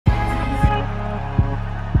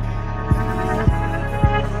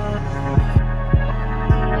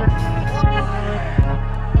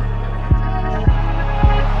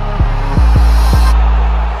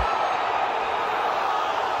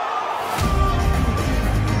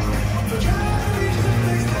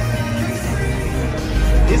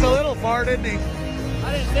hard, didn't he?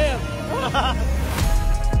 I didn't see him.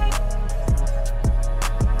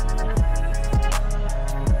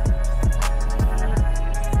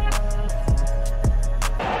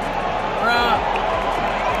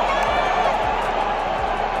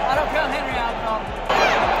 I don't count Henry out at all.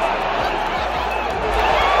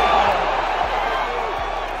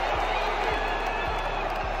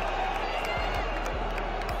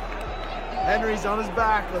 Henry's on his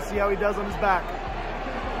back. Let's see how he does on his back.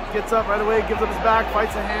 Gets up right away, gives up his back,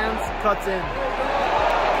 fights the hands, cuts in.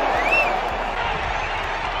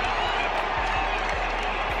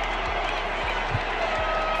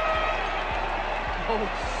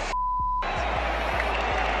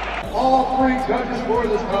 All three judges for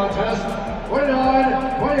this contest,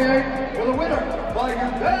 29-28 for the winner by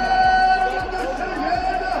unanimous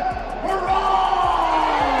decision, Merab!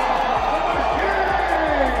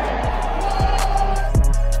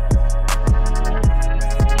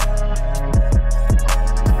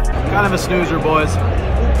 Kind of a snoozer, boys.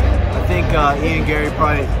 I think Ian Garry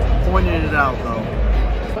probably pointed it out, though.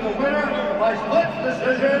 For the winner by split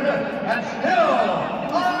decision, and still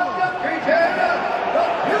undefeated, the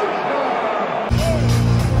future!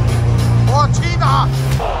 Martina!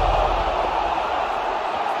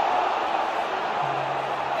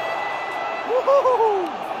 Woo-hoo-hoo!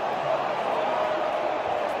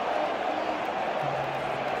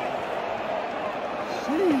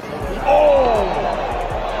 Oh!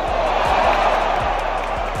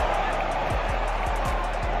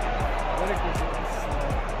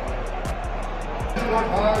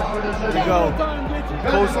 There you go.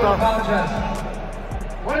 Costa.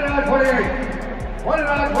 29-28,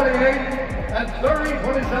 29-28, and 30-27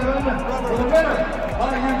 for the winner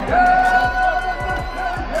by unanimous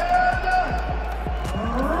decision,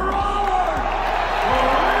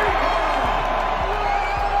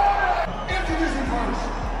 introducing first,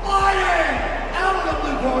 flying out of the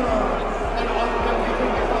blue corner, and undefeated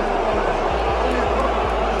because of others.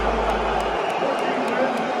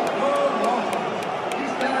 He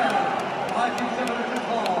stands 5 feet 7 inches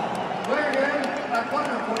tall, weighing in at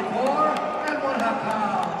 144 and 1/2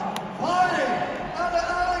 pounds. Fighting out of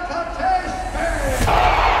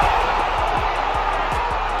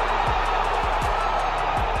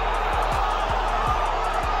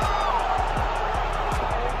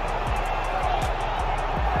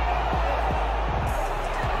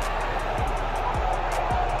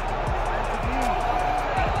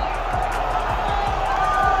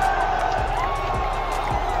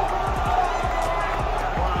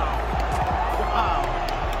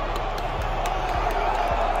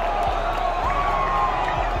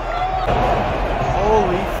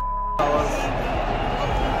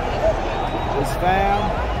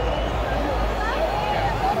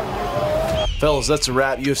Fellas, that's a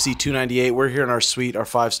wrap. UFC 298. We're here in our suite, our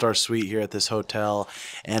 5-star suite here at this hotel.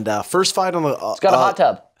 And first fight on the... It's got a hot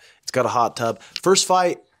tub. It's got a hot tub. First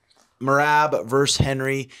fight, Merab versus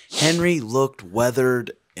Henry. Henry looked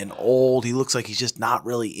weathered and old. He looks like he's just not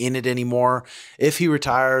really in it anymore. If he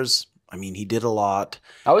retires, I mean, he did a lot.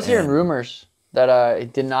 I was hearing rumors that he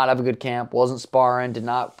did not have a good camp, wasn't sparring,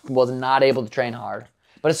 was not able to train hard.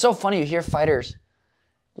 But it's so funny. You hear fighters...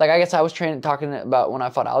 Like, I guess I was talking about when I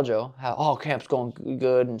fought Aljo, how, camp's going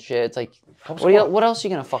good and shit. It's like, what else are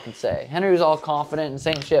you going to fucking say? Henry was all confident and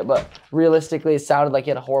saying shit, but realistically, it sounded like he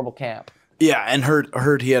had a horrible camp. Yeah, and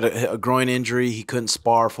heard he had a groin injury. He couldn't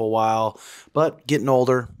spar for a while, but getting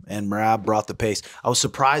older, and Merab brought the pace. I was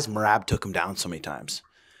surprised Merab took him down so many times.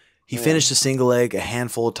 He finished a single leg a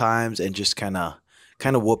handful of times and just kind of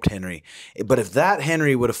whooped Henry. But if that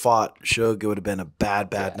Henry would have fought Suga, it would have been a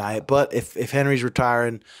bad night. But if Henry's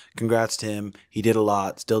retiring, congrats to him. He did a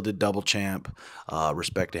lot. Still did double champ.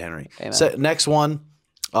 Respect to Henry. So, next one.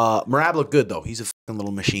 Merab looked good, though. He's a fucking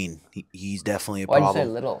little machine. He's definitely a problem. Why'd you say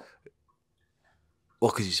little? Well,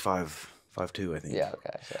 because he's 5'2", I think. Yeah,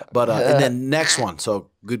 okay. So. But and then next one. So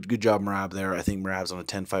good job, Merab, there. I think Merab's on a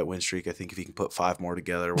 10-fight win streak. I think if he can put 5 more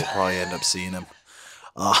together, we'll probably end up seeing him.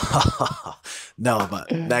 No,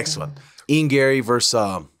 but next one. Ian Garry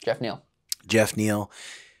versus Jeff Neal.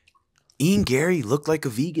 Ian Garry looked like a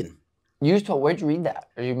vegan. Where'd you read that?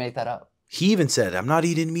 Or you make that up? He even said, I'm not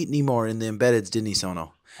eating meat anymore in the embeddeds, didn't he,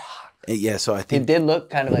 Sono? Yeah, so I think... It did look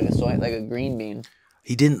kind of like a green bean.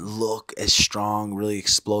 He didn't look as strong, really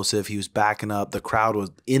explosive. He was backing up. The crowd was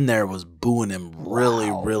booing him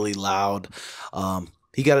really loud.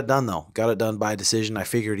 He got it done, though. Got it done by decision. I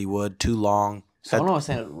figured he would. Too long. Someone was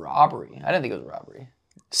saying it was robbery. I didn't think it was robbery.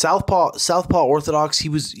 Southpaw Orthodox, he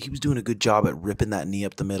was doing a good job at ripping that knee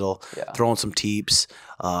up the middle, throwing some teeps.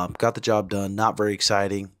 Got the job done. Not very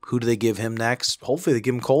exciting. Who do they give him next? Hopefully they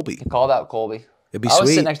give him Colby. He called out Colby. It'd be I was sweet.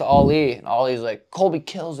 sitting next to Ali, and Ali's like, Colby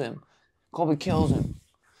kills him. Colby kills him.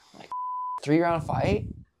 Like, 3-round fight?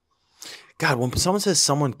 God, when someone says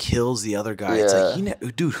someone kills the other guy, it's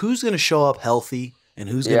like, dude, who's going to show up healthy and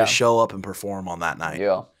who's going to show up and perform on that night?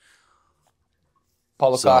 Yeah.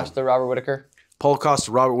 Paulo Costa, Robert Whittaker. Paulo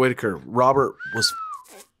Costa, Robert Whittaker. Robert was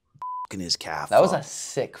fucking his calf. That was a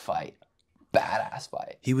sick fight. Badass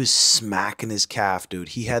fight. He was smacking his calf, dude.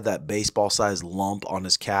 He had that baseball-sized lump on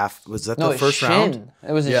his calf. Was that the first shin. round?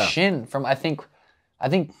 It was his shin from I think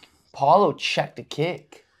Paulo checked a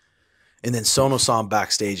kick. And then Sono saw him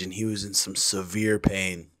backstage, and he was in some severe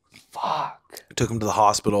pain. Fuck. Took him to the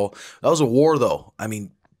hospital. That was a war, though. I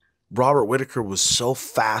mean, Robert Whittaker was so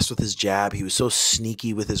fast with his jab. He was so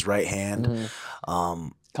sneaky with his right hand.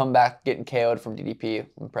 Come back getting KO'd from DDP.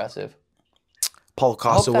 Impressive. Paulo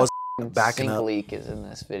Costa was backing sink up. leak is in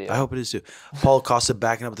this video. I hope it is too. Paulo Costa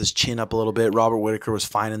backing up with his chin up a little bit. Robert Whittaker was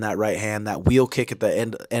finding that right hand. That wheel kick at the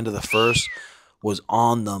end of the first was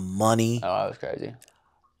on the money. Oh, that was crazy.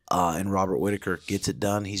 And Robert Whittaker gets it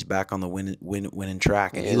done. He's back on the winning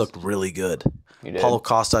track, and he looked really good. He did. Paulo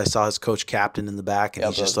Costa, I saw his coach captain in the back, and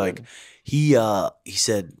he's just like, good. he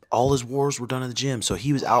said all his wars were done in the gym. So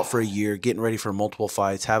he was out for a year, getting ready for multiple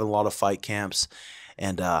fights, having a lot of fight camps,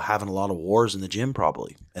 and having a lot of wars in the gym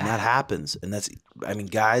probably. And that happens. And that's, I mean,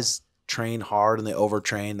 guys train hard and they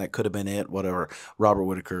overtrain. That could have been it, whatever. Robert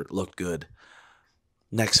Whittaker looked good.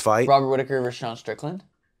 Next fight. Robert Whittaker versus Sean Strickland.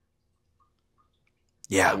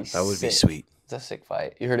 Yeah, that would be sweet. It's a sick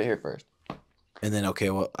fight. You heard it here first. And then, okay,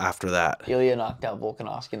 well, after that. Ilia knocked out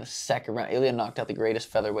Volkanovski in the second round. Ilia knocked out the greatest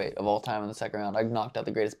featherweight of all time in the second round. I knocked out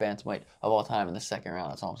the greatest bantamweight of all time in the second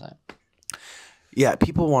round. That's all I'm saying. Yeah,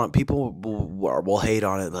 people will hate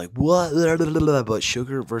on it, like, what? But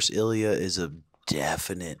Sugar versus Ilia is a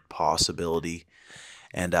definite possibility.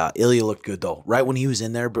 And Ilia looked good, though. Right when he was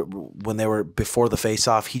in there, but when they were before the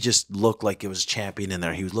face-off, he just looked like it was a champion in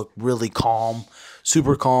there. He looked really calm,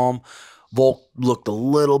 super calm. Volk looked a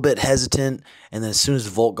little bit hesitant, and then as soon as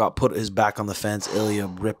Volk got put his back on the fence, Ilia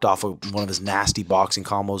ripped off one of his nasty boxing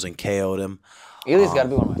combos and KO'd him. Ilia's got to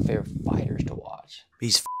be one of my favorite fighters to watch.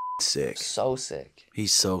 He's sick. So sick.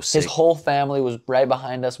 He's so sick. His whole family was right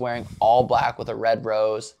behind us wearing all black with a red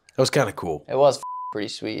rose. That was kind of cool. It was pretty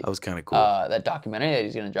sweet. That was kind of cool. That documentary that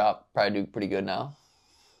he's going to drop probably do pretty good now.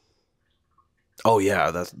 Oh,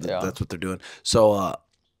 yeah, that's what they're doing. So,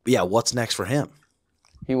 yeah, what's next for him?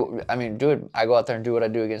 I mean, dude, I go out there and do what I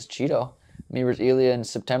do against Cheeto. Me versus Ilia in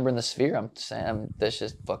September in the Sphere. I'm saying, let's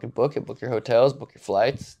just fucking book it. Book your hotels, book your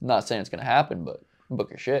flights. Not saying it's going to happen, but book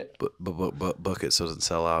your shit. But book it so it doesn't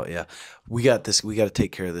sell out. Yeah, we got this. We got to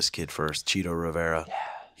take care of this kid first, Cheeto Rivera. Yeah,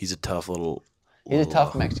 he's a tough little. He's a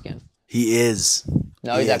tough Mexican. He is.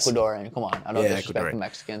 No, he's Ecuadorian. Come on, I don't disrespect Ecuadorian. the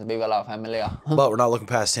Mexicans. Viva la familia. But we're not looking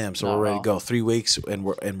past him, so we're ready to go. 3 weeks and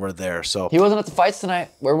we're there. So he wasn't at the fights tonight.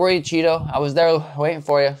 Where were you, Cheeto? I was there waiting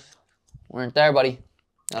for you. Weren't there, buddy.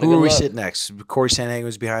 Who were we sitting next? Corey Sandhagen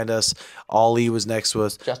was behind us. Ali was next to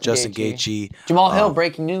us. Justin Gaethje. Jamal Hill,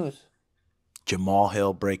 breaking news. Jamal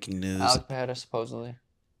Hill, breaking news. Alex Pereira, supposedly.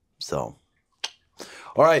 So,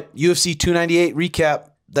 all right, UFC 298 recap.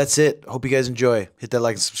 That's it. Hope you guys enjoy. Hit that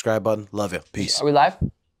like and subscribe button. Love you. Peace. Are we live?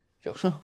 Sure.